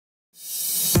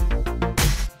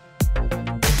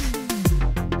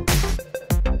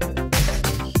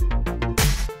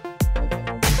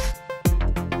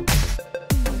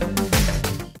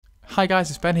Hi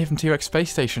guys, it's Ben here from T-Rex Space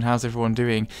Station. How's everyone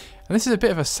doing? And this is a bit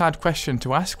of a sad question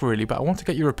to ask really, but I want to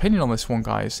get your opinion on this one,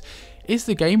 guys. Is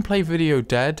the gameplay video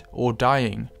dead or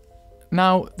dying?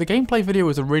 Now, the gameplay video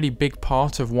was a really big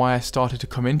part of why I started to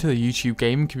come into the YouTube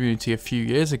gaming community a few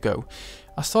years ago.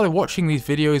 I started watching these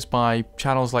videos by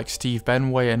channels like Steve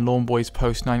Benway and Lawnboys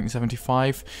Post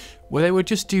 1975, where they would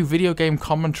just do video game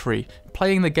commentary,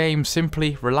 playing the game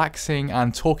simply, relaxing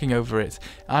and talking over it,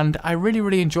 and I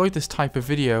really enjoyed this type of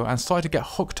video and started to get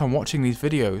hooked on watching these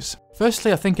videos.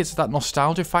 Firstly, I think it's that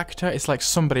nostalgia factor. It's like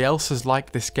somebody else has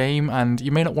liked this game and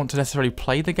you may not want to necessarily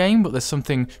play the game, but there's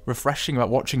something refreshing about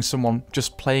watching someone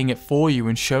just playing it for you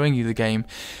and showing you the game.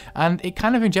 And it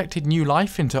kind of injected new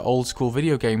life into old school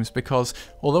video games because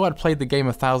although I'd played the game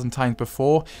 1,000 times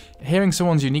before, hearing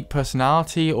someone's unique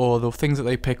personality or the things that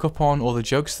they pick up on or the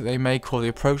jokes that they make or the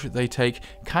approach that they take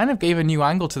kind of gave a new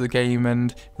angle to the game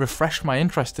and refreshed my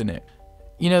interest in it.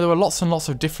 You know, there were lots and lots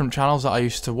of different channels that I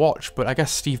used to watch, but I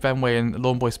guess Steve Benway and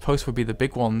Lawnboys Post would be the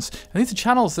big ones. And these are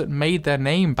channels that made their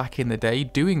name back in the day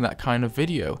doing that kind of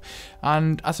video.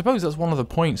 And I suppose that's one of the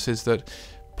points, is that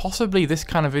possibly this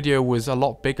kind of video was a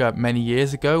lot bigger many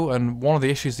years ago, and one of the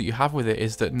issues that you have with it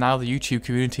is that now the YouTube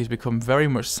community has become very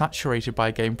much saturated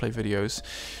by gameplay videos.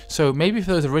 So maybe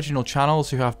for those original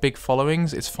channels who have big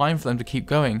followings, it's fine for them to keep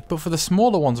going, but for the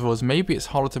smaller ones of us, maybe it's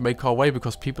harder to make our way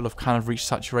because people have kind of reached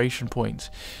saturation point.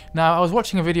 Now, I was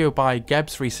watching a video by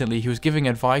Gebs recently who was giving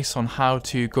advice on how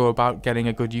to go about getting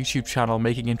a good YouTube channel,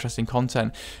 making interesting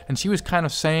content, and she was kind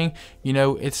of saying, you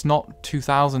know, it's not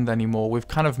 2000 anymore, we've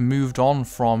kind of moved on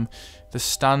from the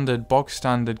standard, bog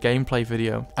standard gameplay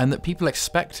video, and that people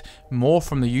expect more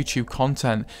from the YouTube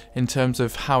content in terms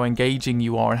of how engaging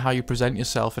you are and how you present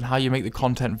yourself and how you make the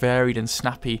content varied and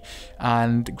snappy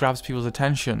and grabs people's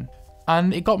attention.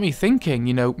 And it got me thinking,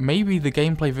 you know, maybe the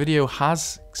gameplay video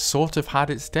has sort of had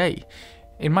its day.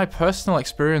 In my personal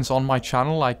experience on my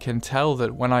channel, I can tell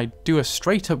that when I do a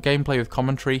straight up gameplay with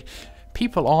commentary,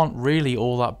 people aren't really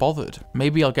all that bothered.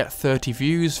 Maybe I'll get 30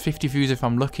 views, 50 views if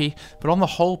I'm lucky, but on the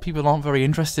whole people aren't very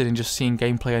interested in just seeing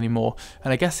gameplay anymore,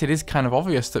 and I guess it is kind of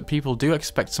obvious that people do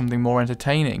expect something more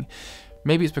entertaining.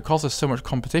 Maybe it's because there's so much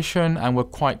competition and we're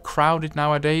quite crowded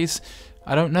nowadays.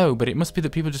 I don't know, but it must be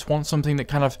that people just want something that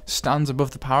kind of stands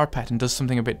above the parapet and does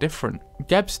something a bit different.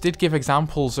 Gebs did give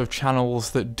examples of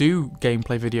channels that do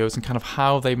gameplay videos and kind of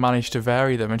how they manage to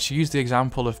vary them, and she used the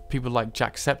example of people like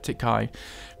Jacksepticeye.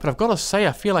 But I've got to say,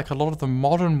 I feel like a lot of the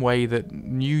modern way that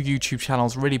new YouTube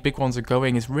channels, really big ones, are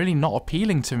going is really not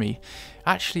appealing to me.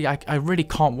 Actually, I really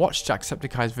can't watch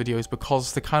Jacksepticeye's videos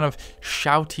because the kind of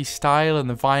shouty style and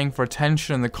the vying for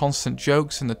attention and the constant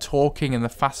jokes and the talking and the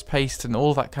fast-paced and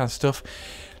all that kind of stuff,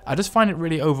 I just find it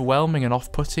really overwhelming and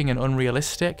off-putting and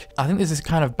unrealistic. I think there's this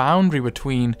kind of boundary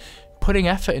between putting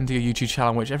effort into your YouTube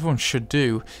channel, which everyone should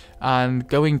do, and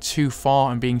going too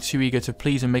far and being too eager to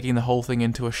please and making the whole thing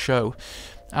into a show.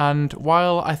 And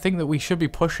while I think that we should be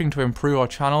pushing to improve our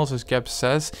channels, as Gebs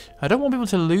says, I don't want people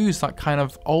to lose that kind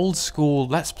of old school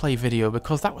Let's Play video,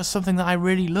 because that was something that I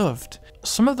really loved.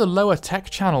 Some of the lower tech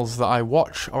channels that I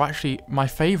watch are actually my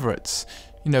favourites.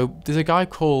 You know, there's a guy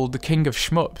called the King of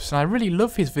SHMUPS, and I really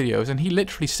love his videos, and he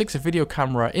literally sticks a video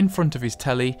camera in front of his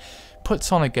telly,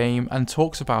 puts on a game and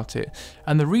talks about it.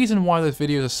 And the reason why those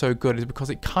videos are so good is because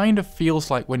it kind of feels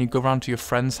like when you go around to your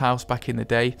friend's house back in the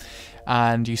day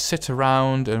and you sit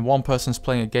around and one person's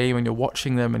playing a game and you're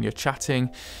watching them and you're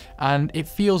chatting, and it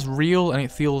feels real and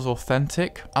it feels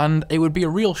authentic. And it would be a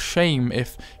real shame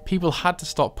if people had to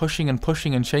stop pushing and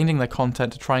changing their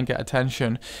content to try and get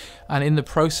attention, and in the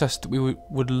process we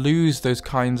would lose those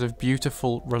kinds of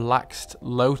beautiful, relaxed,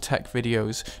 low-tech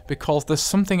videos, because there's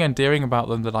something endearing about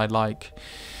them that I like.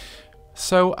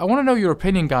 So I want to know your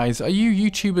opinion, guys. Are you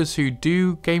YouTubers who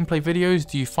do gameplay videos?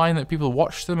 Do you find that people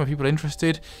watch them? Are people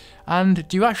interested? And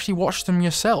do you actually watch them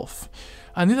yourself?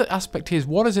 And the other aspect is,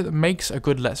 what is it that makes a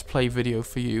good Let's Play video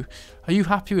for you? Are you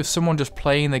happy with someone just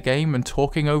playing the game and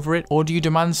talking over it? Or do you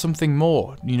demand something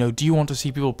more? You know, do you want to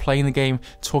see people playing the game,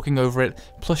 talking over it,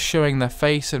 plus showing their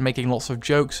face and making lots of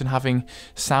jokes and having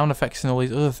sound effects and all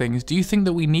these other things? Do you think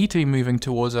that we need to be moving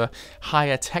towards a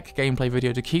higher tech gameplay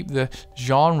video to keep the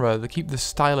genre, to keep the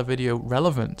style of video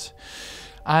relevant?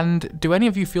 And do any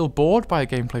of you feel bored by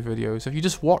gameplay videos? Have you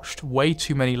just watched way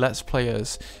too many Let's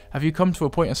Players? Have you come to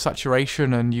a point of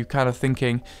saturation and you kind of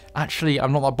thinking, actually,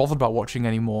 I'm not that bothered about watching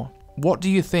anymore? What do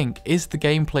you think? Is the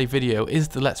gameplay video, is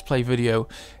the Let's Play video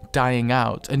dying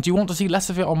out? And do you want to see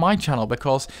less of it on my channel?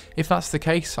 Because if that's the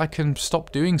case, I can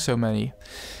stop doing so many.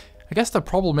 I guess the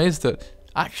problem is that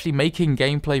actually making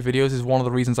gameplay videos is one of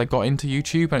the reasons I got into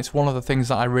YouTube, and it's one of the things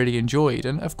that I really enjoyed.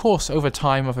 And of course, over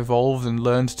time I've evolved and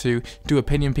learned to do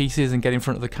opinion pieces and get in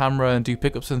front of the camera and do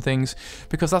pickups and things,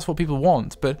 because that's what people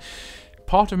want. But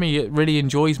part of me really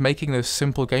enjoys making those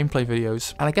simple gameplay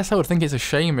videos, and I guess I would think it's a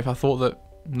shame if I thought that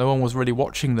no one was really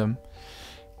watching them.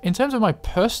 In terms of my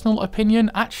personal opinion,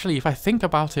 actually, if I think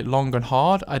about it long and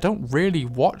hard, I don't really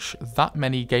watch that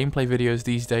many gameplay videos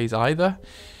these days either.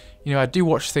 You know, I do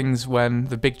watch things when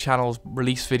the big channels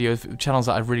release videos, channels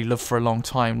that I've really loved for a long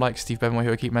time, like Steve Benway,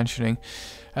 who I keep mentioning.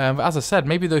 But as I said,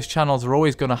 maybe those channels are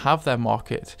always going to have their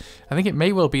market. I think it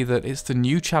may well be that it's the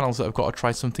new channels that have got to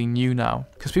try something new now.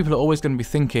 Because people are always going to be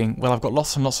thinking, well, I've got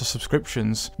lots and lots of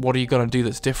subscriptions, what are you going to do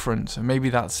that's different? And maybe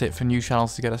that's it for new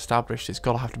channels to get established. It's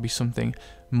got to have to be something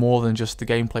more than just the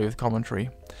gameplay with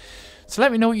commentary. So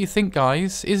let me know what you think,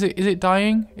 guys. Is it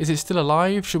dying? Is it still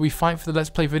alive? Should we fight for the Let's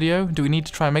Play video? Do we need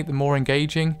to try and make them more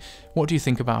engaging? What do you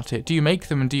think about it? Do you make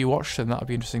them and do you watch them? That would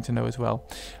be interesting to know as well.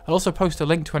 I'll also post a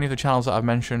link to any of the channels that I've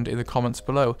mentioned in the comments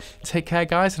below. Take care,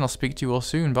 guys, and I'll speak to you all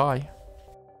soon. Bye.